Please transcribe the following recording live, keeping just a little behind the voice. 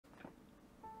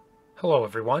Hello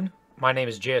everyone, my name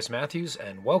is JS Matthews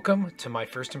and welcome to my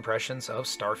first impressions of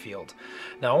Starfield.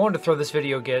 Now I wanted to throw this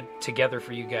video together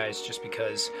for you guys just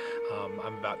because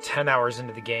I'm about 10 hours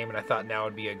into the game and I thought now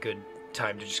would be a good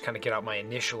time to just kind of get out my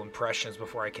initial impressions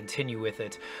before I continue with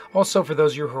it. Also, for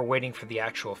those of you who are waiting for the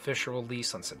actual official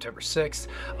release on September 6th,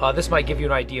 this might give you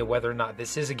an idea whether or not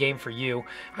this is a game for you.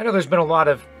 I know there's been a lot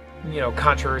of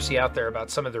controversy out there about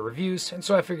some of the reviews, and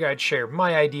so I figured I'd share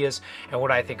my ideas and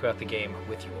what I think about the game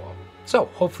with you all. So,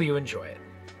 hopefully you enjoy it.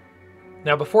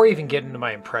 Now, before I even get into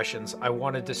my impressions, I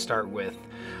wanted to start with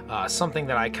something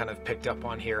that I kind of picked up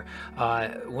on here.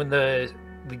 When the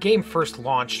game first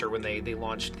launched, or when they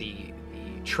launched the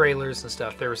trailers and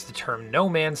stuff, there was the term No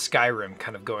Man's Skyrim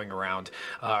kind of going around,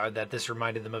 that this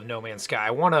reminded them of No Man's Sky.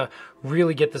 I want to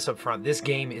really get this up front. This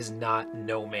game is not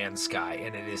No Man's Sky,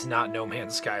 and it is not No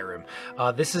Man's Skyrim.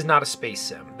 This is not a space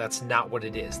sim. That's not what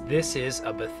it is. This is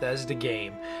a Bethesda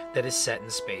game that is set in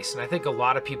space, and I think a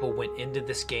lot of people went into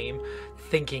this game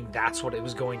thinking that's what it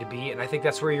was going to be, and I think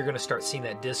that's where you're going to start seeing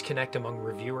that disconnect among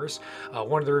reviewers.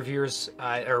 One of the reviews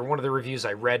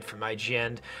I read from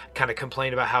IGN kind of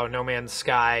complained about how No Man's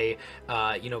Sky,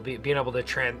 being able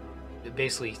to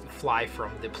basically fly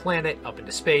from the planet up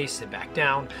into space and back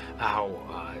down,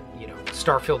 how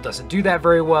Starfield doesn't do that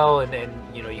very well, and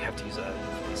you have to use a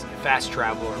fast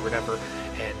travel or whatever,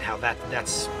 and how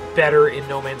that's better in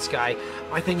No Man's Sky.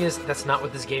 My thing is, that's not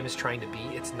what this game is trying to be.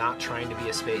 It's not trying to be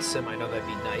a space sim. I know that'd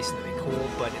be nice and that'd be cool,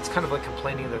 but it's kind of like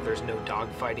complaining that there's no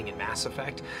dogfighting in Mass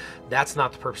Effect. That's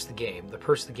not the purpose of the game. The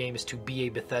purpose of the game is to be a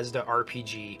Bethesda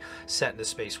RPG set in a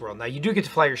space world. Now, you do get to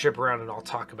fly your ship around, and I'll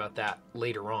talk about that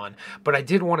later on, but I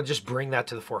did want to just bring that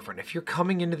to the forefront. If you're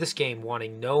coming into this game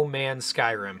wanting No Man's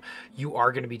Skyrim, you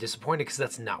are going to be disappointed because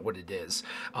that's not what it is.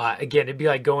 Again, it'd be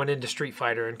like going into Street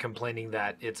Fighter and complaining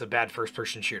that it's a bad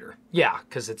first-person shooter. Yeah,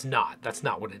 because it's not. That's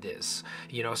not what it is.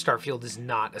 Starfield is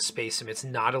not a space sim. It's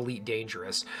not Elite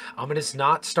Dangerous. And it's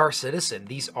not Star Citizen.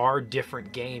 These are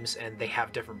different games, and they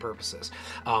have different purposes.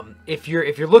 If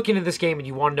you're looking at this game and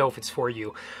you want to know if it's for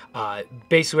you,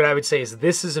 basically what I would say is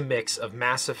this is a mix of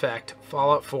Mass Effect,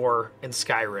 Fallout 4, and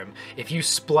Skyrim. If you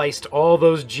spliced all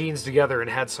those genes together and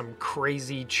had some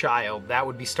crazy child, that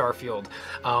would be Starfield.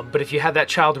 But if you had that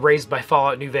child raised by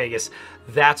Fallout New Vegas,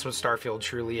 that's what Starfield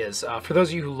truly is. For those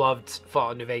of you who loved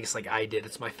Fallout New Vegas like I did,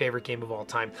 it's my favorite game of all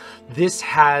time. This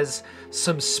has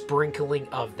some sprinkling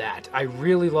of that. I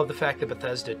really love the fact that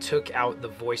Bethesda took out the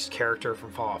voiced character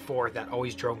from Fallout 4. That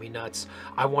always drove me nuts.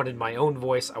 I wanted my own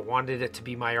voice. I wanted it to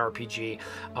be my RPG.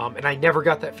 And I never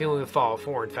got that feeling with Fallout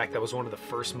 4. In fact, that was one of the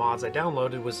first mods I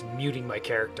downloaded, was muting my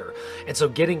character. And so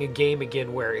getting a game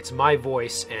again where it's my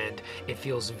voice and it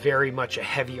feels very much a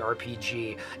heavy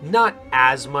RPG, not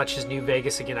as much as New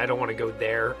Vegas. Again, I don't want to go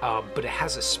there, but it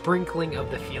has a sprinkling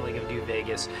of the feeling of New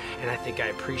Vegas, and I think I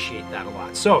appreciate that a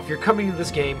lot. So if you're coming to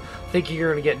this game thinking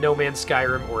you're going to get No Man's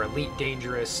Skyrim or Elite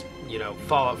Dangerous,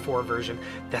 Fallout 4 version,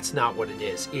 that's not what it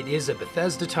is. It is a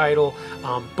Bethesda title,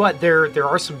 but there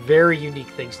are some very unique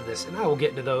things to this, and I will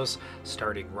get into those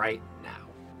starting right now.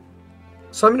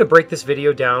 So I'm going to break this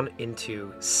video down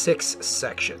into 6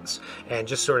 sections, and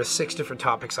just sort of 6 different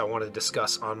topics I want to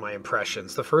discuss on my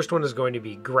impressions. The first one is going to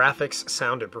be graphics,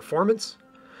 sound, and performance.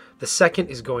 The second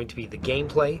is going to be the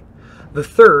gameplay. The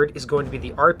third is going to be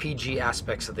the RPG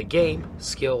aspects of the game,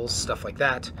 skills, stuff like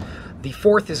that. The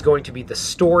fourth is going to be the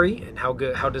story, and how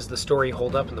does the story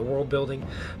hold up in the world building.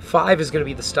 5 is going to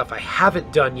be the stuff I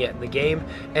haven't done yet in the game,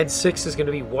 and 6 is going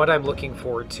to be what I'm looking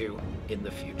forward to in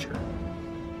the future.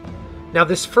 Now,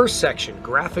 this first section,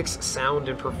 graphics, sound,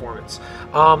 and performance.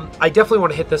 I definitely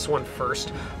want to hit this one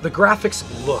first. The graphics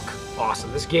look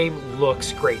awesome. This game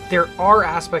looks great. There are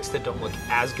aspects that don't look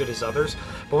as good as others,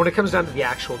 but when it comes down to the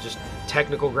actual just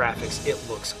technical graphics, it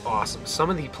looks awesome. Some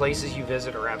of the places you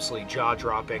visit are absolutely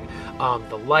jaw-dropping.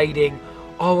 The lighting,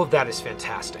 all of that is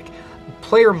fantastic.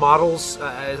 Player models,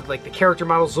 like the character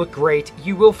models, look great.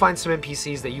 You will find some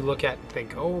NPCs that you look at and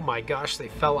think, oh my gosh, they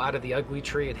fell out of the ugly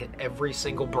tree and hit every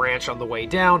single branch on the way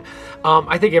down.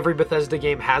 I think every Bethesda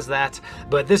game has that,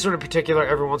 but this one in particular,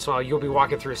 every once in a while, you'll be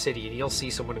walking through a city and you'll see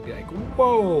someone and be like,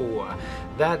 whoa,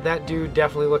 that dude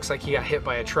definitely looks like he got hit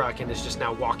by a truck and is just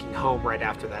now walking home right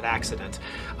after that accident.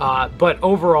 But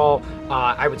overall,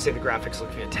 I would say the graphics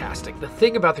look fantastic. The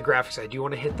thing about the graphics I do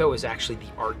want to hit, though, is actually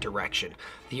the art direction.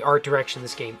 The art direction in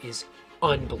this game is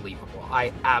unbelievable.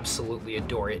 I absolutely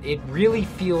adore it. It really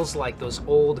feels like those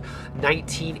old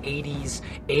 1980s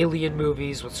alien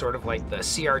movies with sort of like the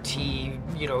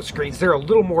CRT, screens. They're a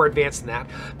little more advanced than that,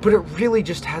 but it really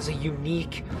just has a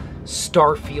unique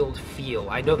Starfield feel.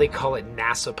 I know they call it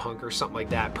NASA punk or something like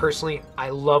that. Personally, I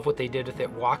love what they did with it.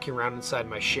 Walking around inside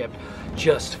my ship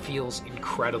just feels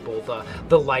incredible.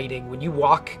 The lighting, when you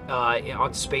walk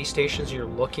on space stations, you're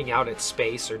looking out at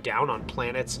space or down on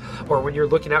planets, or when you're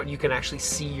looking out, you can actually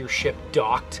see your ship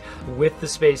docked with the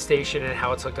space station and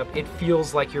how it's hooked up. It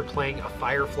feels like you're playing a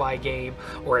Firefly game,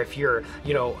 or if you're,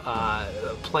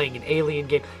 playing an Alien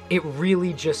game. It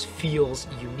really just feels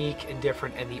unique and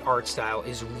different, and the art style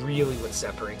is really what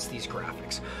separates these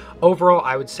graphics. Overall,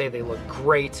 I would say they look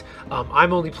great.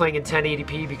 I'm only playing in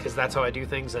 1080p because that's how I do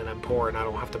things, and I'm poor and I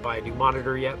don't have to buy a new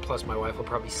monitor yet. Plus, my wife will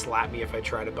probably slap me if I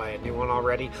try to buy a new one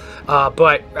already.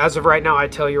 But as of right now, I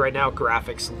tell you right now,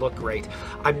 graphics look great.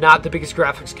 I'm not the biggest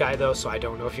graphics guy though, so I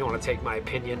don't know if you want to take my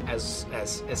opinion as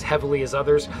heavily as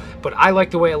others, but I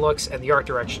like the way it looks, and the art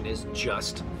direction is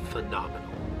just phenomenal.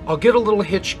 I'll get a little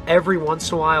hitch every once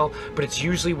in a while, but it's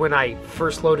usually when I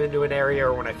first load into an area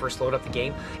or when I first load up the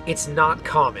game. It's not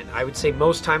common. I would say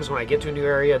most times when I get to a new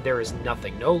area, there is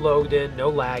nothing. No load in, no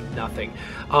lag, nothing.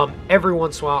 Every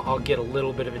once in a while, I'll get a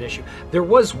little bit of an issue. There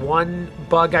was one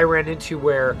bug I ran into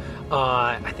where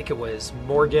I think it was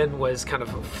Morgan was kind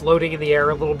of floating in the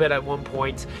air a little bit at one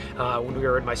point when we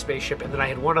were in my spaceship, and then I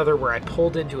had one other where I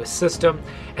pulled into a system,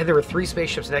 and there were 3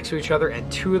 spaceships next to each other,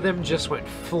 and 2 of them just went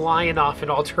flying off in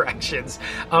all directions,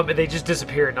 and they just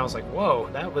disappeared, and I was like, whoa,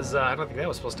 that was I don't think that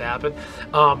was supposed to happen,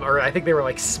 or I think they were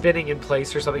like spinning in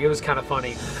place or something. It was kind of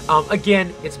funny.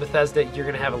 Again, it's Bethesda. You're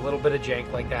gonna have a little bit of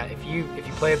jank like that. If you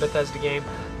play a Bethesda game,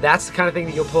 that's the kind of thing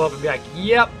that you'll pull up and be like,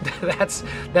 yep, that's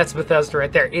Bethesda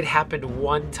right there. It happened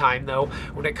one time though.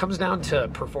 When it comes down to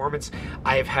performance,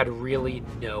 I have had really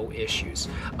no issues.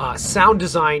 Sound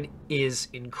design is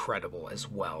incredible as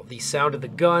well. The sound of the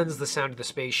guns, the sound of the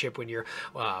spaceship when you're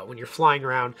flying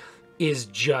around is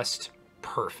just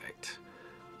perfect.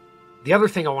 The other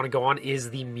thing I want to go on is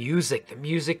the music. The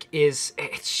music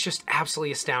it's just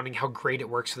absolutely astounding how great it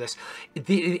works for this.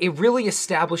 It really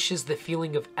establishes the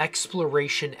feeling of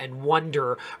exploration and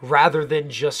wonder rather than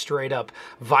just straight up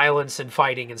violence and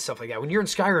fighting and stuff like that. When you're in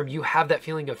Skyrim, you have that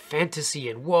feeling of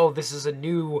fantasy and, whoa, this is a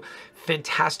new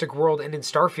fantastic world. And in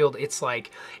Starfield, it's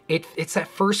like, it's that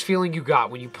first feeling you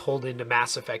got when you pulled into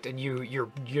Mass Effect and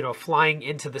you're flying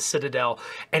into the Citadel,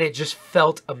 and it just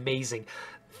felt amazing.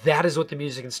 That is what the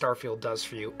music in Starfield does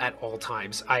for you at all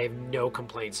times. I have no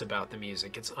complaints about the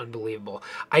music. It's unbelievable.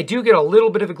 I do get a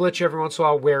little bit of a glitch every once in a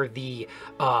while where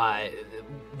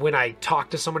when I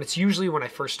talk to someone, it's usually when I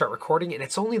first start recording, and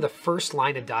it's only the first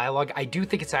line of dialogue. I do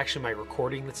think it's actually my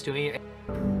recording that's doing it.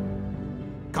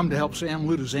 Come to help Sam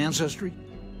loot his ancestry?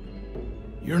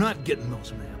 You're not getting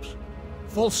those maps.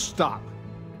 Full stop.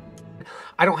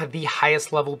 I don't have the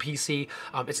highest level PC.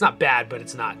 It's not bad, but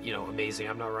it's not, amazing.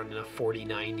 I'm not running a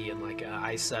 4090 and like a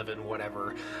i7,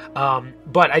 whatever.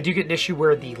 But I do get an issue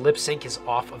where the lip sync is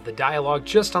off of the dialogue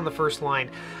just on the first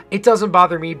line. It doesn't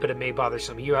bother me, but it may bother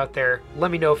some of you out there. Let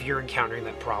me know if you're encountering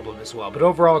that problem as well. But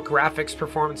overall, graphics,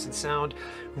 performance, and sound,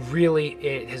 really,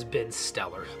 it has been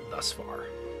stellar thus far.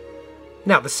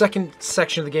 Now, the second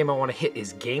section of the game I want to hit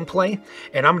is gameplay,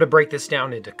 and I'm going to break this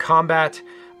down into combat,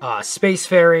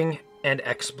 spacefaring, and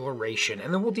exploration,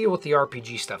 and then we'll deal with the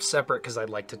RPG stuff separate because I'd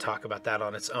like to talk about that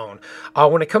on its own.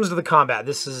 When it comes to the combat,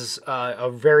 this is a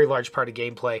very large part of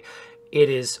gameplay. It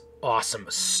is awesome.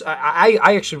 I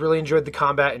actually really enjoyed the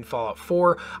combat in Fallout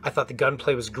 4. I thought the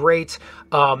gunplay was great.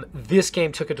 This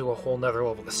game took it to a whole nother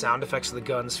level. The sound effects of the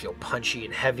guns feel punchy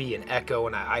and heavy and echo,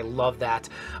 and I love that.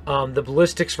 The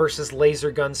ballistics versus laser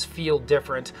guns feel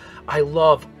different. I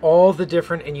love all the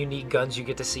different and unique guns you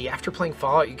get to see. After playing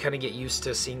Fallout, you kind of get used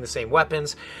to seeing the same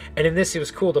weapons, and in this it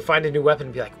was cool to find a new weapon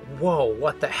and be like, whoa,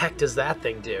 what the heck does that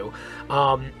thing do?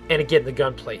 And again, the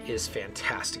gunplay is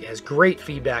fantastic. It has great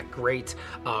feedback, great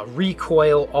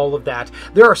recoil, all of that.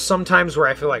 There are some times where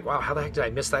I feel like, wow, how the heck did I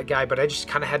miss that guy? But I just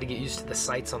kind of had to get used to the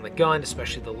sights on the gun,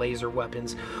 especially the laser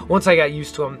weapons. Once I got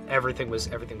used to them, everything was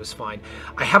fine.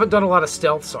 I haven't done a lot of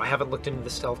stealth, so I haven't looked into the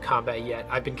stealth combat yet.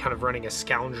 I've been kind of running a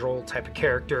scoundrel type of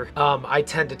character. I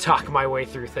tend to talk my way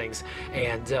through things,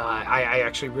 and I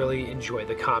actually really enjoy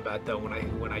the combat though when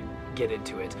I get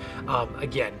into it.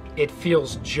 Again, it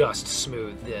feels just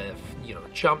smooth. The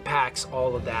jump packs,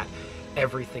 all of that.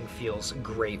 Everything feels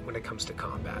great when it comes to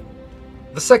combat.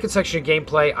 The second section of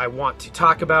gameplay I want to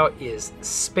talk about is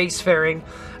spacefaring.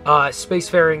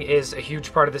 Spacefaring is a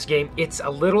huge part of this game. It's a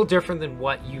little different than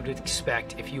what you'd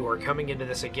expect if you are coming into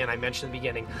this. Again, I mentioned in the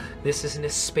beginning, this isn't a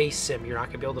space sim. You're not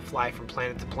going to be able to fly from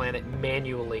planet to planet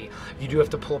manually. You do have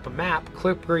to pull up a map,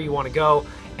 click where you want to go,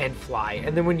 and fly.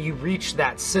 And then when you reach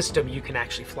that system, you can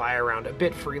actually fly around a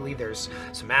bit freely. There's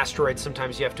some asteroids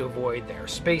sometimes you have to avoid. There are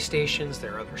space stations.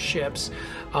 There are other ships.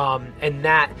 And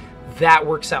that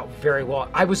works out very well.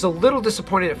 I was a little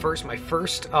disappointed at first. My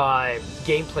first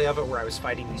gameplay of it, where I was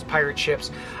fighting these pirate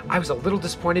ships, I was a little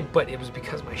disappointed, but it was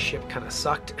because my ship kind of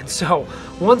sucked. And so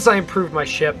once I improved my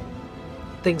ship,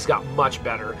 things got much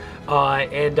better.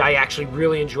 And I actually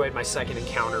really enjoyed my second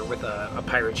encounter with a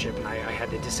pirate ship, and I had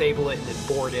to disable it and then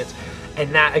board it.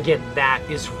 And that, again, that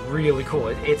is really cool.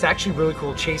 It's actually really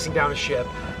cool chasing down a ship,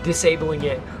 disabling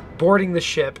it, boarding the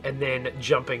ship, and then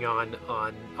jumping on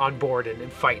board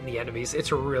and fighting the enemies.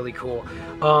 It's really cool.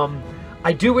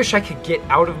 I do wish I could get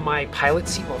out of my pilot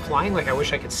seat while flying. Like, I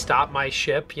wish I could stop my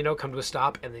ship, you know, come to a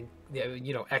stop, and then,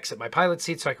 you know, exit my pilot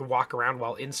seat so I could walk around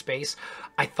while in space.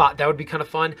 I thought that would be kind of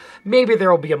fun. Maybe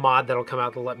there will be a mod that'll come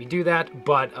out that'll let me do that,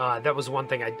 but that was one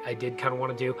thing I did kind of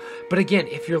want to do. But again,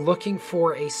 if you're looking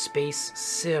for a space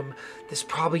sim, this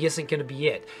probably isn't going to be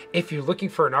it. If you're looking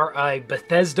for a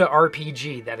Bethesda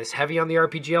RPG that is heavy on the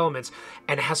RPG elements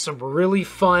and has some really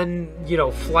fun, you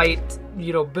know, flight,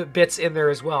 you know, bits in there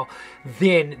as well,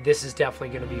 then this is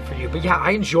definitely going to be for you. But yeah,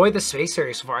 I enjoy the space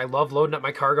area so far. I love loading up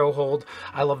my cargo hold.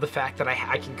 I love the fact that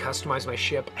I can customize my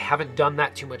ship. I haven't done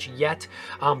that too much yet,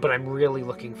 but I'm really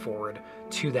looking forward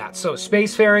to that. So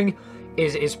spacefaring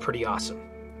is pretty awesome.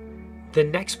 The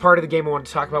next part of the game I wanted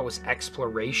to talk about was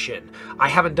exploration. I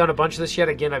haven't done a bunch of this yet.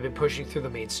 Again, I've been pushing through the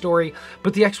main story,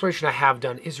 but the exploration I have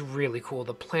done is really cool.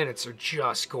 The planets are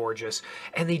just gorgeous,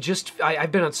 and they just,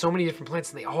 I've been on so many different planets,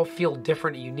 and they all feel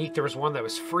different and unique. There was one that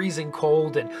was freezing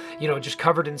cold and, you know, just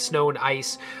covered in snow and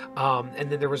ice, and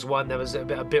then there was one that was a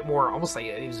bit more, almost like,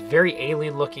 it was very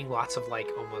alien looking, lots of like,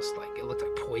 almost like, it looked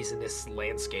like poisonous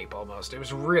landscape almost. It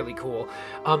was really cool.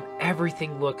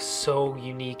 Everything looks so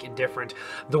unique and different.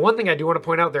 The one thing I do want to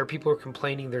point out, there are people who are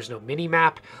complaining there's no mini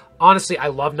map. Honestly, I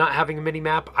love not having a mini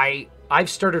map. I've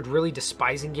started really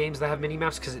despising games that have mini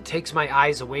maps because it takes my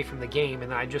eyes away from the game,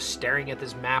 and then I'm just staring at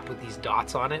this map with these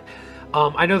dots on it.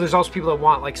 I know there's also people that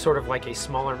want like sort of like a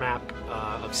smaller map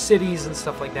of cities and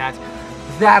stuff like that.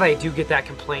 That I do get that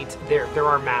complaint. There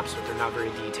are maps, but they're not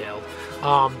very detailed.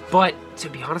 But to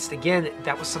be honest, again,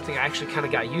 that was something I actually kind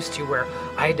of got used to, where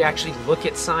I had to actually look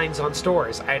at signs on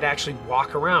stores. I had to actually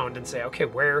walk around and say, okay,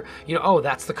 where, you know, oh,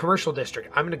 that's the commercial district.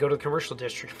 I'm going to go to the commercial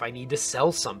district if I need to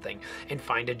sell something and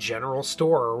find a general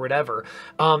store or whatever.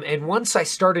 And once I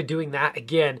started doing that,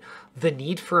 again, the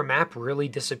need for a map really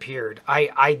disappeared.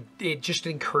 It just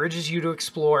encourages you to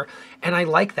explore, and I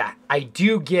like that. I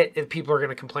do get if people are going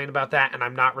to complain about that, and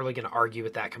I'm not really going to argue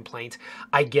with that complaint.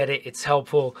 I get it. It's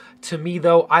helpful. To me,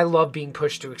 though, I love being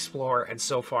pushed to explore, and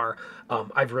so far,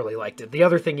 I've really liked it. The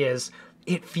other thing is,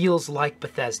 it feels like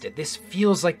Bethesda. This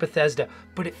feels like Bethesda,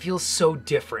 but it feels so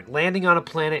different. Landing on a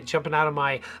planet, jumping out of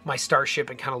my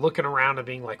starship and kind of looking around and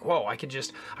being like, whoa, I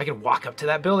can walk up to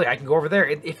that building. I can go over there.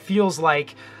 It feels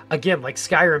like, again, like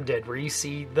Skyrim did, where you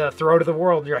see the throat of the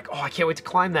world and you're like, oh, I can't wait to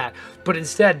climb that. But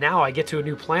instead, now I get to a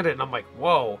new planet and I'm like,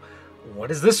 whoa, what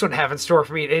does this one have in store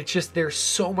for me? It's just, there's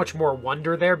so much more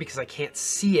wonder there because I can't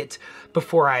see it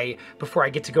before I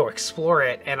get to go explore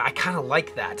it, and I kind of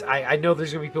like that. I know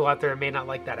there's gonna be people out there that may not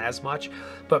like that as much,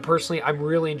 but personally, I'm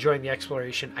really enjoying the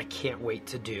exploration. I can't wait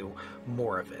to do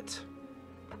more of it.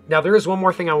 Now, there is one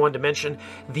more thing I wanted to mention,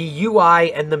 the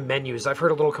UI and the menus. I've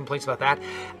heard a little complaints about that.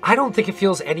 I don't think it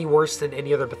feels any worse than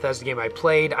any other Bethesda game I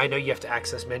played. I know you have to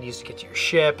access menus to get to your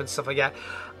ship and stuff like that.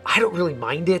 I don't really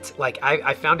mind it. Like,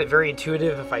 I found it very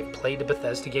intuitive. If I played a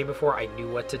Bethesda game before, I knew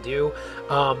what to do.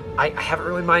 I haven't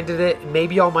really minded it.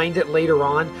 Maybe I'll mind it later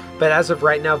on, but as of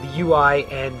right now, the UI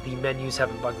and the menus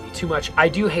haven't bugged me too much. I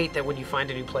do hate that when you find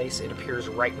a new place, it appears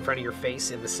right in front of your face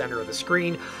in the center of the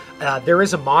screen. There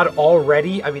is a mod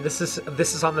already. I mean, this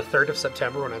is on the 3rd of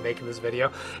September when I'm making this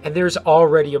video, and there's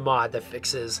already a mod that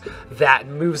fixes that,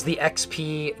 moves the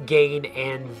XP gain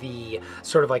and the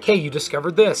sort of like, hey, you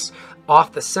discovered this,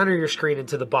 off the center of your screen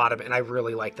into the bottom, and I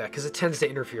really like that because it tends to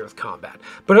interfere with combat.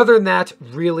 But other than that,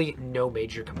 really no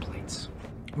major complaints.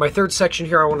 My third section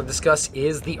here I want to discuss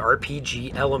is the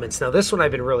RPG elements. Now, this one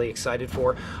I've been really excited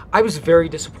for. I was very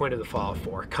disappointed with Fallout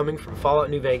 4. Coming from Fallout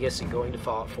New Vegas and going to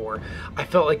Fallout 4, I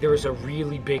felt like there was a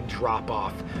really big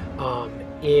drop-off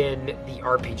in the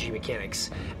RPG mechanics,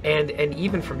 and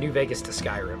even from New Vegas to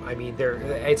Skyrim. I mean,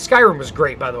 Skyrim was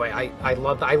great, by the way. I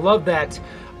love that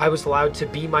I was allowed to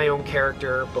be my own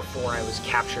character before I was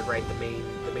captured, right?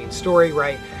 The main story,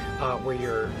 right? Where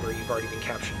you've already been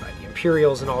captured by the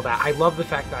Imperials and all that. I love the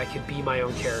fact that I could be my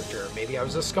own character. Maybe I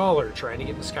was a scholar trying to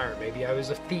get into Skyrim. Maybe I was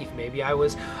a thief. Maybe I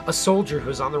was a soldier who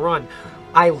was on the run.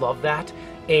 I love that.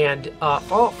 And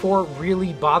Fallout 4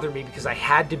 really bothered me because I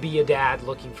had to be a dad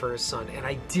looking for his son, and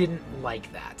I didn't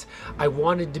like that. I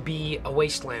wanted to be a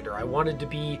wastelander. I wanted to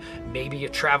be maybe a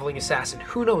traveling assassin.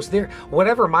 Who knows?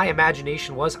 Whatever my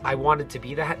imagination was, I wanted to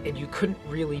be that, and you couldn't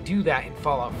really do that in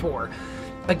Fallout 4.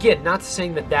 Again, not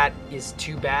saying that is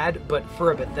too bad, but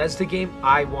for a Bethesda game,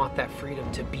 I want that freedom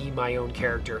to be my own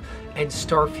character, and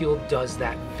Starfield does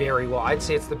that very well. I'd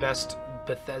say it's the best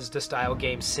Bethesda-style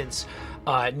game since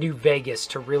New Vegas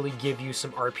to really give you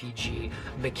some RPG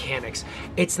mechanics.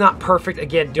 It's not perfect.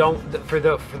 Again, for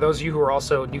those of you who are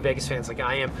also New Vegas fans like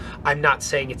I am, I'm not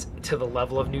saying it's to the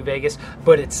level of New Vegas,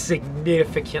 but it's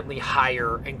significantly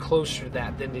higher and closer to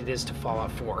that than it is to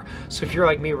Fallout 4. So if you're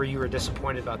like me where you were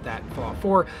disappointed about that in Fallout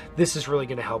 4, this is really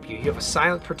going to help you. You have a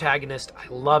silent protagonist.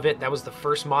 I love it. That was the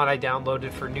first mod I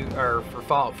downloaded for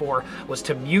Fallout 4, was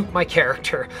to mute my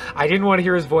character. I didn't want to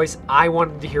hear his voice. I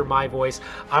wanted to hear my voice.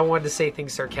 I wanted to say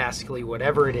things sarcastically,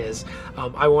 whatever it is.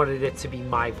 I wanted it to be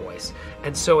my voice.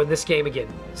 And so in this game,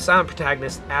 again, silent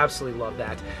protagonist, absolutely love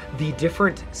that. The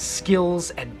different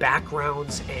skills and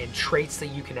backgrounds and traits that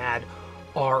you can add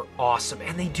are awesome,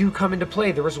 and they do come into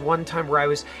play. There was one time where I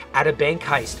was at a bank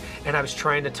heist and I was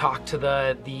trying to talk to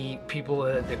the people,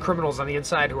 the criminals on the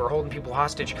inside who are holding people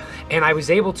hostage, and I was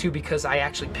able to because I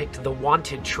actually picked the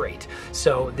wanted trait.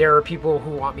 So there are people who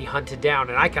want me hunted down,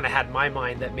 and I kind of had in my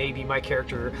mind that maybe my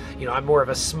character, you know, I'm more of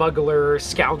a smuggler,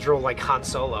 scoundrel like Han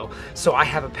Solo, so I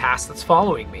have a past that's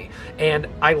following me, and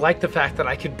I like the fact that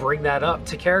I could bring that up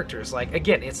to characters. Like,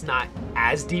 again, it's not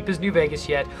as deep as New Vegas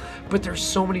yet, but there's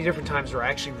so many different times where I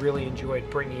actually really enjoyed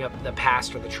bringing up the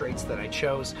past or the traits that I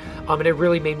chose, and it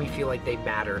really made me feel like they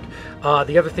mattered.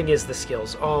 The other thing is the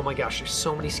skills. Oh my gosh, there's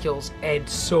so many skills, and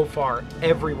so far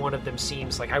every one of them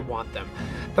seems like I want them.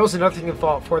 That was another thing in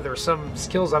Fallout 4. There were some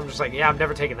skills I'm just like, yeah, I'm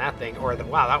never taking that thing, or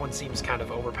wow, that one seems kind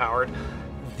of overpowered.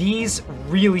 These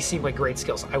really seem like great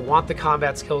skills. I want the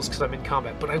combat skills because I'm in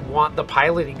combat, but I want the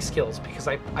piloting skills because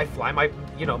I fly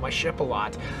my ship a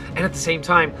lot, and at the same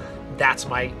time, that's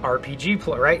my RPG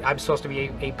play, right? I'm supposed to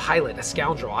be a pilot, a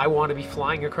scoundrel. I want to be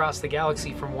flying across the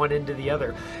galaxy from one end to the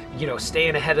other, you know,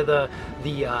 staying ahead of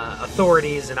the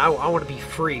authorities, and I want to be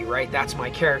free, right? That's my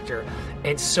character.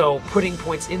 And so putting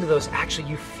points into those, actually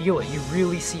you feel it. You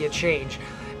really see a change,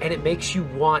 and it makes you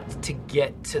want to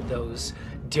get to those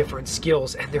different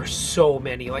skills, and there's so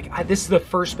many. Like, this is the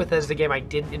first Bethesda game I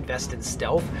didn't invest in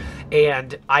stealth,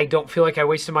 and I don't feel like I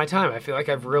wasted my time. I feel like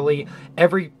I've really,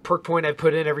 every perk point I've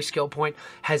put in, every skill point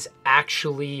has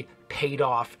actually paid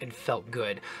off and felt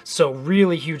good. So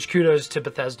really huge kudos to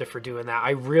Bethesda for doing that. I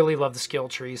really love the skill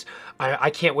trees. I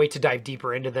can't wait to dive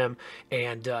deeper into them,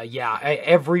 and yeah,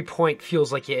 every point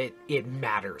feels like it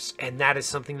matters, and that is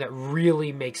something that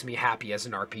really makes me happy as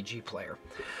an RPG player.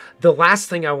 The last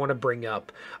thing I want to bring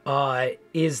up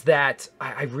is that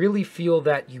I really feel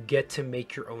that you get to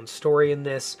make your own story in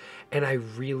this, and I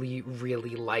really,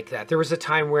 really like that. There was a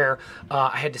time where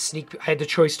I had the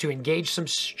choice to engage some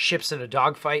ships in a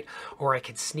dogfight, or I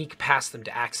could sneak past them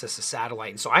to access a satellite.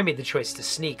 And so I made the choice to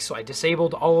sneak. So I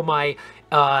disabled all of my,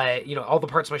 all the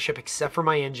parts of my ship except for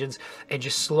my engines, and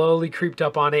just slowly creeped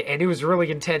up on it. And it was really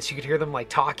intense. You could hear them like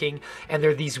talking, and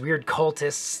they're these weird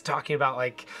cultists talking about,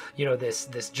 like, you know,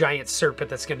 this giant serpent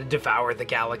that's going to devour the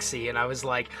galaxy. And I was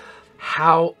like,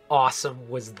 how awesome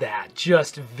was that?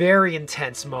 Just very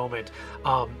intense moment,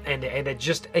 and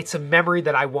it's a memory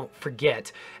that I won't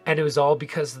forget, and it was all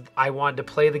because I wanted to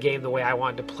play the game the way I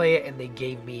wanted to play it, and they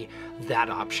gave me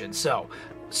that option.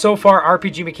 So far,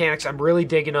 RPG mechanics, I'm really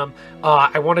digging them.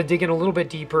 I want to dig in a little bit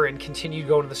deeper and continue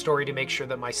going to the story to make sure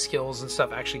that my skills and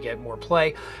stuff actually get more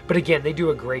play. But again, they do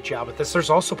a great job with this. There's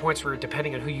also points where,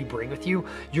 depending on who you bring with you,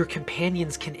 your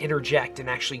companions can interject and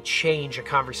actually change a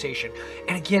conversation.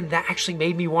 And again, that actually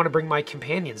made me want to bring my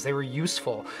companions. They were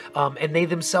useful, and they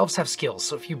themselves have skills.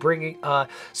 So if you bring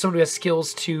someone who has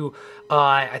skills to,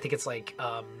 I think it's like,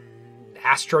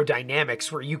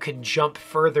 astrodynamics, where you can jump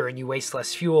further and you waste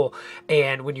less fuel,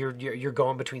 and when you're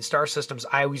going between star systems,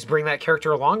 I always bring that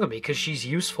character along with me because she's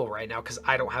useful right now because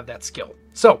I don't have that skill.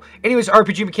 So anyways,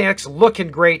 RPG mechanics looking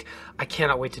great. I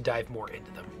cannot wait to dive more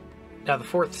into them. Now, the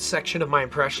fourth section of my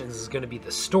impressions is going to be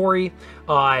the story.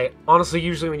 Honestly,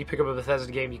 usually when you pick up a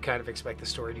Bethesda game, you kind of expect the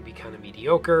story to be kind of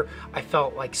mediocre. I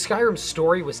felt like Skyrim's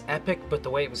story was epic, but the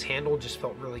way it was handled just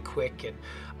felt really quick.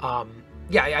 And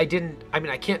yeah, I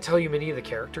can't tell you many of the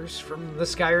characters from the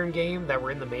Skyrim game that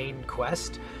were in the main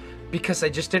quest, because I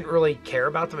just didn't really care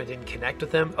about them. I didn't connect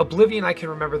with them. Oblivion, I can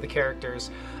remember the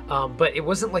characters, but it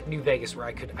wasn't like New Vegas where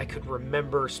I could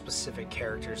remember specific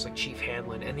characters like Chief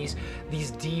Hanlon and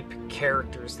these deep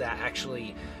characters that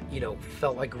actually, you know,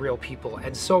 felt like real people.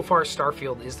 And so far,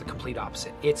 Starfield is the complete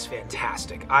opposite. It's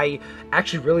fantastic. I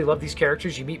actually really love these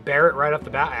characters. You meet Barrett right off the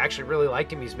bat. I actually really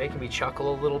liked him. He's making me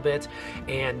chuckle a little bit.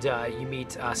 And you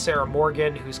meet Sarah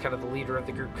Morgan, who's kind of the leader of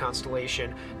the group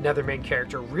Constellation, another main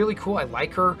character. Really cool. I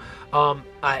like her. I'm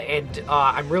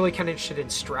really kind of interested in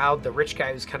Stroud, the rich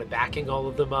guy who's kind of backing all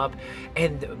of them up.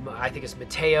 And I think it's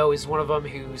Mateo is one of them,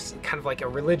 who's kind of like a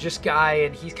religious guy,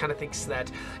 and he kind of thinks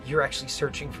that you're actually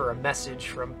searching for a message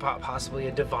from possibly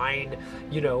a divine,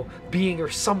 you know, being or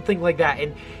something like that.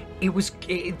 And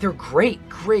they're great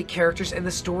characters, and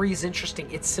the story is interesting.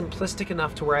 It's simplistic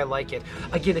enough to where I like it.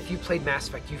 Again, if you played Mass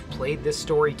Effect, you've played this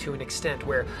story to an extent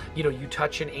where, you know, you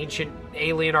touch an ancient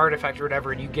alien artifact or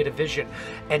whatever and you get a vision,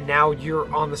 and now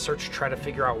you're on the search to try to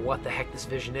figure out what the heck this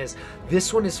vision is.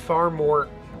 This one is far more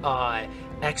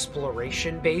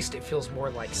exploration based. It feels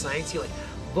more like sciencey, like,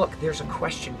 look, there's a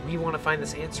question. We want to find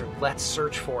this answer. Let's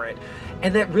search for it.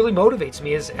 And that really motivates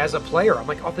me as a player. I'm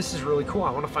like, oh, this is really cool.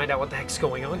 I want to find out what the heck's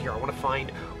going on here. I want to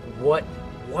find what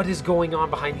is going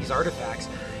on behind these artifacts.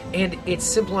 And it's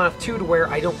simple enough, too, to where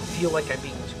I don't feel like I'm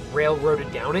being railroaded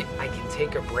down it. I can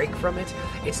take a break from it.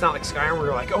 It's not like Skyrim where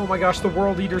you're like, oh my gosh, the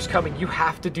World Eater's coming. You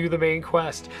have to do the main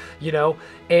quest, you know?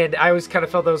 And I always kind of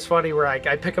felt that was funny where I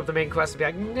pick up the main quest and be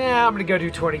like, nah, I'm going to go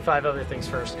do 25 other things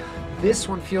first. This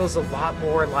one feels a lot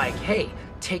more like, hey,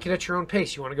 take it at your own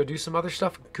pace. You want to go do some other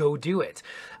stuff? Go do it.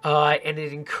 And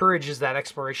it encourages that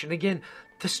exploration. Again,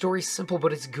 the story's simple,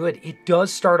 but it's good. It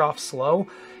does start off slow.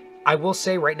 I will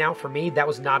say right now, for me, that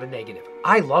was not a negative.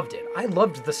 I loved it. I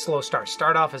loved the slow start.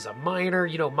 Start off as a miner.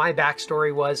 You know, my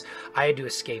backstory was I had to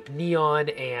escape Neon,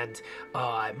 and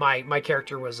my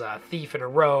character was a thief and a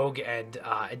rogue and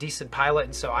a decent pilot,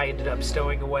 and so I ended up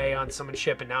stowing away on someone's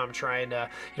ship, and now I'm trying to,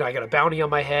 you know, I got a bounty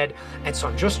on my head, and so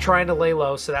I'm just trying to lay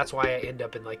low, so that's why I end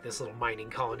up in like this little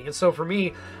mining colony. And so for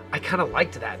me, I kind of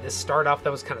liked that. This start off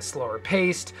that was kind of slower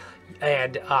paced,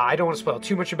 and I don't want to spoil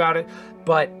too much about it,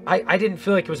 but I didn't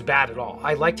feel like it was bad at all.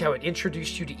 I liked how it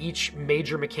introduced you to each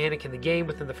major mechanic in the game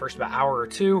within the first about hour or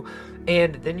two,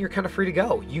 and then you're kind of free to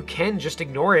go. You can just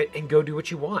ignore it and go do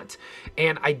what you want.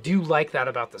 And I do like that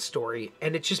about the story,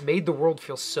 and it just made the world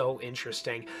feel so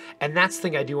interesting. And that's the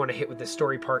thing I do want to hit with this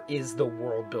story part is the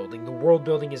world building. The world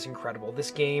building is incredible.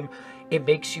 This game, it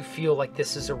makes you feel like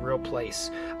this is a real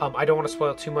place. I don't want to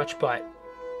spoil too much, but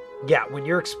yeah, when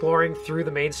you're exploring through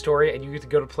the main story and you get to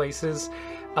go to places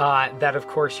that, of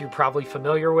course, you're probably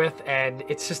familiar with, and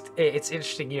it's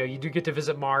interesting. You know, you do get to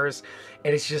visit Mars,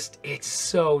 and it's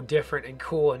so different and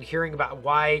cool. And hearing about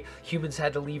why humans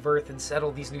had to leave Earth and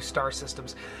settle these new star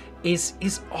systems is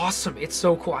awesome. It's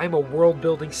so cool. I'm a world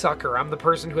building sucker. I'm the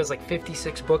person who has like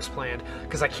 56 books planned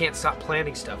because I can't stop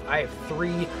planning stuff. I have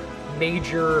 3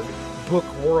 major book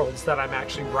worlds that I'm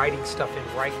actually writing stuff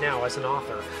in right now as an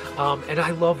author. And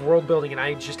I love world building, and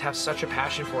I just have such a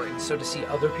passion for it. And so to see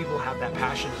other people have that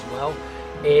passion as well,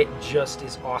 it just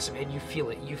is awesome. And you feel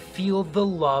it. You feel the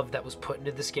love that was put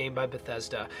into this game by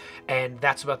Bethesda. And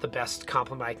that's about the best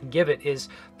compliment I can give it, is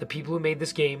the people who made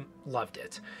this game loved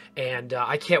it. And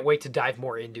I can't wait to dive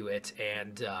more into it.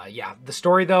 And yeah, the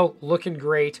story though, looking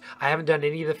great. I haven't done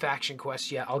any of the faction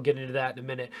quests yet. I'll get into that in a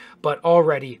minute. But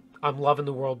already, I'm loving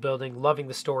the world building, loving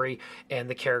the story, and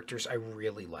the characters I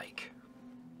really like.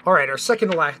 All right, our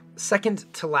second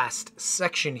to last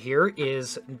section here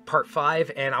is part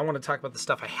 5, and I want to talk about the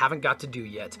stuff I haven't got to do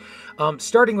yet.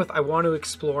 Starting with, I want to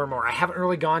explore more. I haven't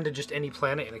really gone to just any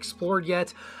planet and explored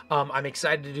yet. I'm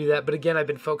excited to do that, but again, I've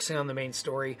been focusing on the main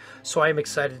story, so I'm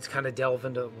excited to kind of delve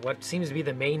into what seems to be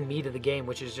the main meat of the game,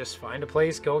 which is just find a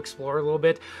place, go explore a little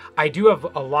bit. I do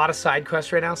have a lot of side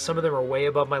quests right now. Some of them are way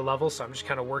above my level, so I'm just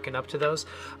kind of working up to those.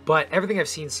 But everything I've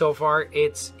seen so far,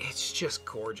 it's just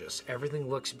gorgeous. Everything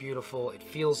looks beautiful. It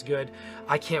feels good.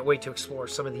 I can't wait to explore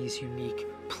some of these unique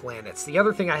planets. The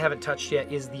other thing I haven't touched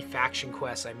yet is the faction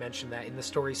quests. I mentioned that in the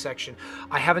story section.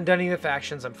 I haven't done any of the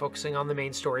factions. I'm focusing on the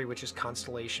main story, which is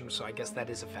Constellation, so I guess that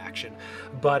is a faction.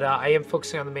 But I am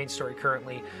focusing on the main story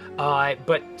currently.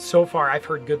 But so far, I've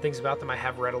heard good things about them. I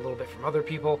have read a little bit from other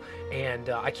people, and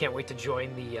I can't wait to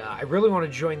join the... I really want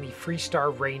to join the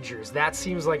Freestar Rangers. That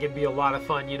seems like it'd be a lot of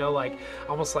fun, you know, like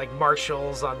almost like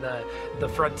marshals on the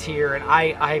frontier, and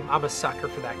I'm a sucker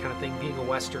for that kind of thing, being a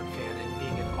Western fan and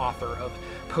being an author of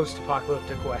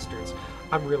post-apocalyptic Westerns.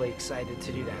 I'm really excited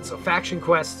to do that. So faction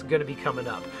quests going to be coming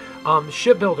up.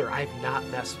 Shipbuilder, I've not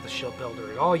messed with the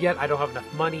shipbuilder at all yet. I don't have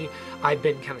enough money. I've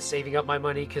been kind of saving up my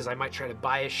money because I might try to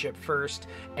buy a ship first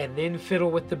and then fiddle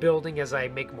with the building as I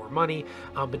make more money.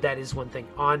 But that is one thing.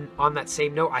 On that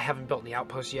same note, I haven't built any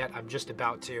outposts yet. I'm just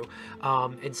about to.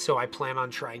 And so I plan on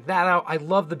trying that out. I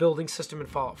love the building system in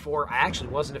Fallout 4. I actually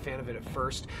wasn't a fan of it at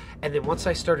first. And then once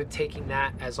I started taking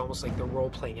that as almost like the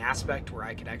role-playing aspect where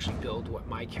I could actually build what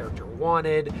my character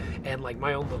wanted and like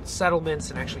my own little settlements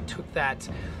and actually took that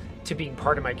to being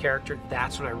part of my character,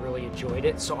 that's when I really enjoyed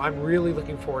it. So I'm really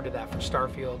looking forward to that for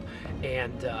Starfield,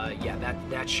 and yeah,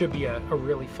 that should be a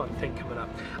really fun thing coming up.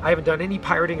 I haven't done any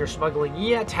pirating or smuggling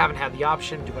yet, haven't had the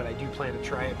option, but I do plan to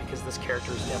try it because this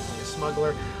character is definitely a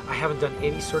smuggler. I haven't done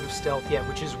any sort of stealth yet,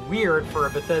 which is weird for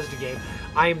a Bethesda game.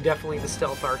 I am definitely the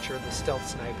stealth archer, the stealth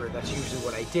sniper. That's usually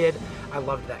what I did. I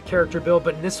loved that character build,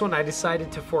 but in this one I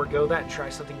decided to forego that and try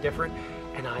something different,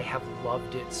 and I have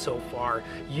loved it so far.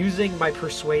 Using my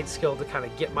persuade skill to kind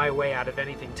of get my way out of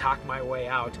anything, talk my way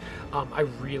out, I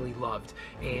really loved,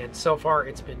 and so far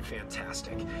it's been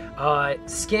fantastic.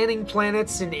 Scanning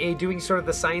planets and doing sort of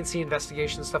the sciencey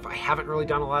investigation stuff, I haven't really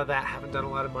done a lot of that, haven't done a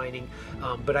lot of mining,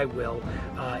 but I will.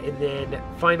 And then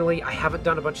finally, I haven't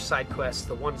done a bunch of side quests.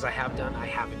 The ones I have done, I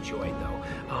have enjoyed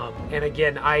though. And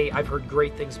again, I've heard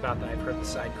great things about that. I've heard the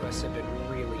side quests have been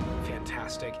really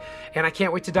fantastic, and I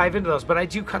can't wait to dive into those, but I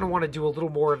do kind of want to do a little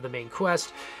more of the main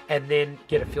quest and then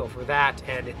get a feel for that,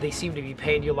 and they seem to be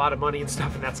paying you a lot of money and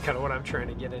stuff, and that's kind of what I'm trying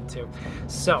to get into.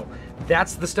 So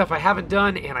that's the stuff I haven't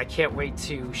done, and I can't wait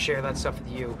to share that stuff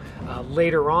with you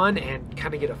later on and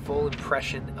kind of get a full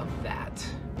impression of that.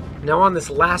 Now on this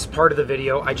last part of the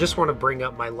video, I just want to bring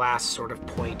up my last sort of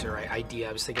point or idea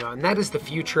I was thinking about, and that is the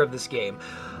future of this game.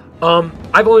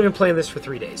 I've only been playing this for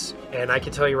 3 days, and I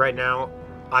can tell you right now,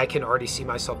 I can already see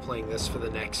myself playing this for the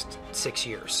next 6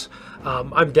 years.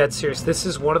 I'm dead serious. This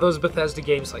is one of those Bethesda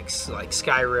games like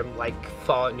Skyrim, like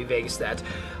Fallout New Vegas that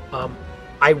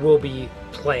I will be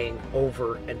playing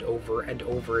over and over and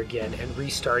over again and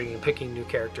restarting and picking a new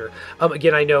character.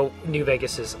 Again, I know New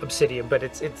Vegas is Obsidian, but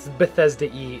it's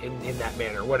Bethesda-y in that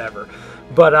manner, whatever.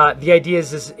 But the idea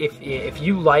is if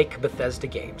you like Bethesda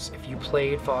games, if you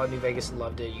played Fallout New Vegas and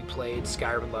loved it, you played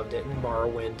Skyrim and loved it, and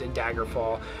Morrowind and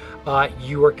Daggerfall,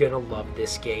 you are going to love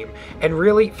this game. And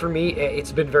really, for me,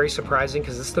 it's been very surprising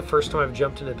because this is the first time I've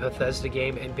jumped into a Bethesda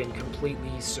game and been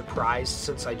completely surprised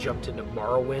since I jumped into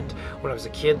Morrowind when I was a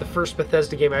kid. The first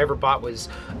Bethesda game I ever bought was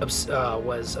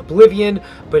Oblivion,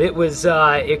 but it was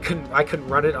I couldn't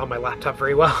run it on my laptop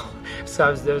very well.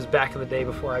 So that was back in the day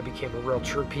before I became a real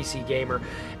true PC gamer,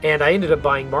 and I ended up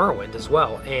buying Morrowind as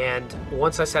well. And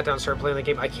once I sat down and started playing the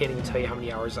game, I can't even tell you how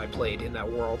many hours I played in that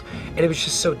world, and it was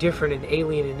just so different and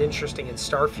alien and interesting, and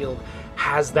Starfield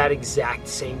has that exact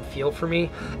same feel for me,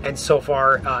 and so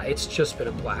far it's just been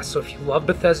a blast. So if you love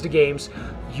Bethesda games,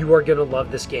 you are going to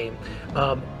love this game.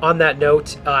 On that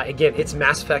note, again, it's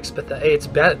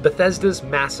Bethesda's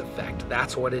Mass Effect.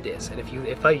 That's what it is. And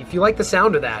if you like the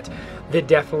sound of that, then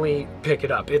definitely pick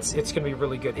it up. It's going to be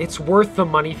really good. It's worth the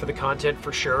money for the content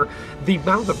for sure. The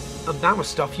amount of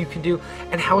stuff you can do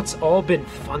and how it's all been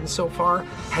fun so far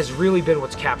has really been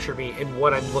what's captured me, and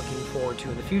what I'm looking forward to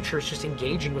in the future is just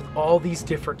engaging with all these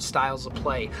different styles of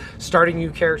play. Starting a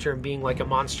new character and being like a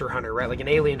monster hunter, right? Like an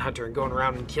alien hunter, and going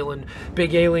around and killing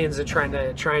big aliens and trying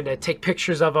to take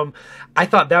pictures of them. I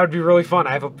thought that would be really fun.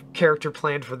 I have a character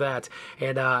planned for that,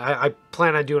 and I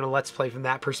plan on doing a Let's Play from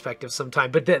that perspective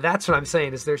sometime. But that's what I'm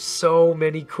saying, is there's so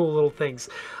many cool little things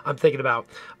I'm thinking about.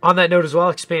 On that note as well,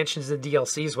 expansions and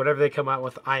DLCs, whatever they come out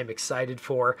with, I am excited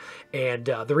for, and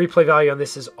the replay value on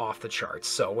this is off the charts.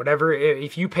 So whatever,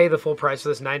 if you pay the full price for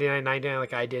this, $99.99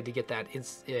 like I did to get that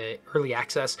early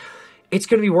access, it's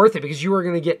going to be worth it, because you are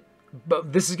going to get,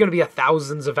 this is going to be a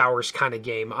thousands of hours kind of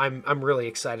game. I'm really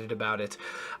excited about it.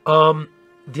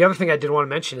 The other thing I did want to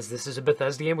mention is this is a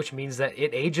Bethesda game, which means that it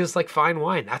ages like fine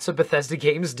wine. That's what Bethesda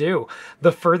games do.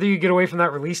 The further you get away from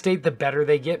that release date, the better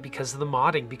they get because of the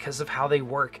modding, because of how they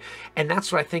work. And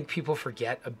that's what I think people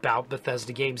forget about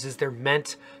Bethesda games is they're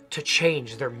meant to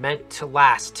change. They're meant to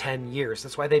last 10 years.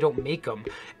 That's why they don't make them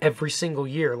every single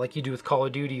year like you do with Call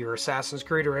of Duty or Assassin's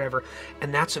Creed or whatever.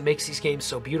 And that's what makes these games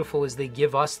so beautiful is they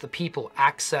give us, the people,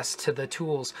 access to the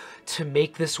tools to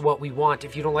make this what we want.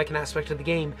 If you don't like an aspect of the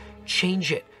game,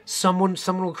 change it. Someone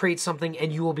will create something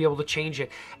and you will be able to change it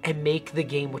and make the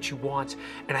game what you want.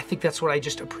 And I think that's what I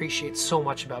just appreciate so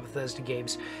much about Bethesda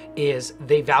games is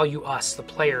they value us, the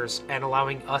players, and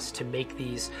allowing us to make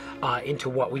these into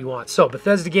what we want. So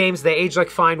Bethesda games, they age like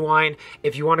fine wine.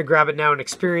 If you want to grab it now and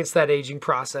experience that aging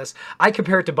process, I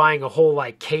compare it to buying a whole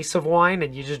like case of wine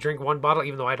and you just drink one bottle,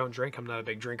 even though I don't drink, I'm not a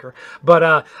big drinker.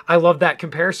 But I love that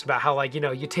comparison about how like, you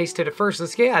know, you taste it at first,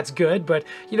 it's, yeah, it's good, but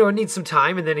you know, it needs some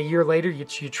time. And then a year later, you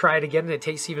try it again and it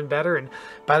tastes even better. And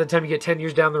by the time you get 10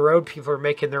 years down the road, people are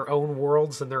making their own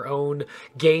worlds and their own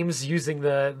games using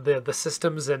the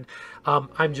systems. And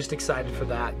I'm just excited for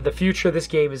that. The future of this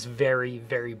game is very,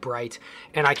 very bright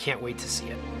and I can't wait to see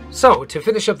it. So to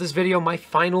finish up this video, my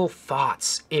final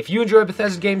thoughts. If you enjoy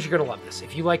Bethesda games, you're going to love this.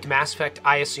 If you liked Mass Effect,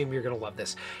 I assume you're going to love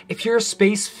this. If you're a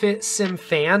space sim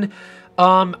fan,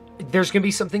 there's going to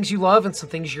be some things you love and some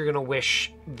things you're going to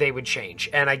wish they would change.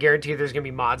 And I guarantee there's going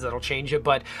to be mods that'll change it,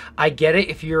 but I get it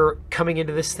if you're coming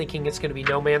into this thinking it's going to be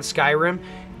No Man's Skyrim.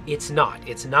 It's not.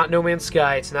 It's not No Man's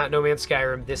Sky. It's not No Man's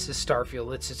Skyrim. This is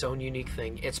Starfield. It's its own unique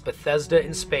thing. It's Bethesda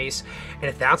in space. And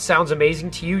if that sounds amazing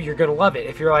to you, you're going to love it.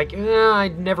 If you're like, I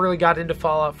never really got into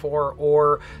Fallout 4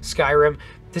 or Skyrim,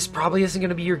 this probably isn't going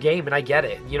to be your game, and I get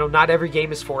it. You know, not every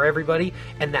game is for everybody,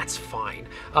 and that's fine.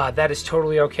 That is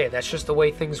totally okay. That's just the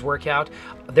way things work out.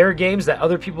 There are games that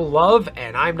other people love,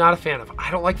 and I'm not a fan of.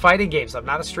 I don't like fighting games. I'm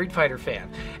not a Street Fighter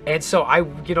fan. And so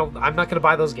I'm not going to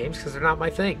buy those games because they're not my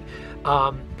thing.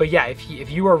 But yeah, if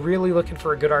you are really looking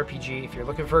for a good RPG, if you're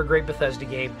looking for a great Bethesda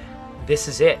game, this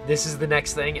is it. This is the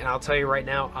next thing, and I'll tell you right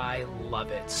now, I love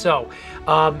it. So,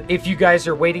 if you guys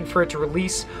are waiting for it to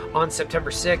release on September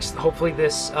 6th, hopefully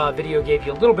this video gave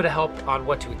you a little bit of help on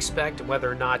what to expect,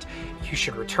 whether or not you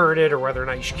should return it, or whether or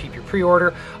not you should keep your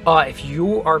pre-order. If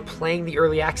you are playing the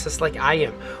early access like I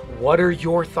am, what are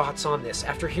your thoughts on this?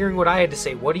 After hearing what I had to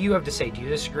say, what do you have to say? Do you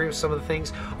disagree with some of the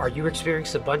things? Are you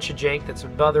experiencing a bunch of jank that's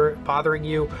been bothering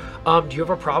you? Do you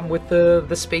have a problem with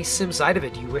the space sim side of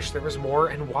it? Do you wish there was more,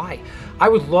 and why? I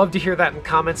would love to hear that in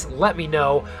comments. Let me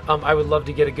know. I would love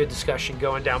to get a good discussion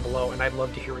going down below, and I'd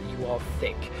love to hear what you all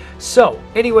think. So,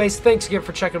 anyways, thanks again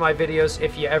for checking my videos.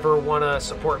 If you ever want to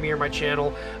support me or my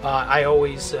channel, I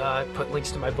always put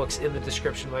links to my books in the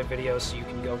description of my videos, so you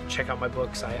can go check out my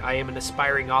books. I am an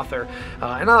aspiring author,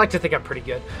 and I like to think I'm pretty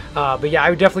good. But yeah, I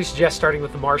would definitely suggest starting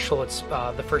with The Marshal. It's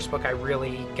the first book I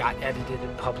really got edited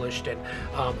and published, and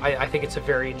I think it's a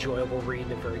very enjoyable read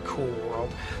and a very cool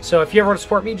world. So if you ever want to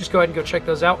support me, just go ahead and go check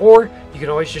those out, or you can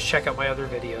always just check out my other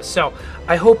videos. So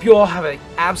I hope you all have an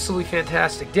absolutely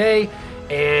fantastic day,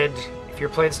 and if you're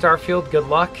playing Starfield, good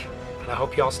luck, and I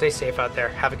hope you all stay safe out there.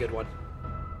 Have a good one.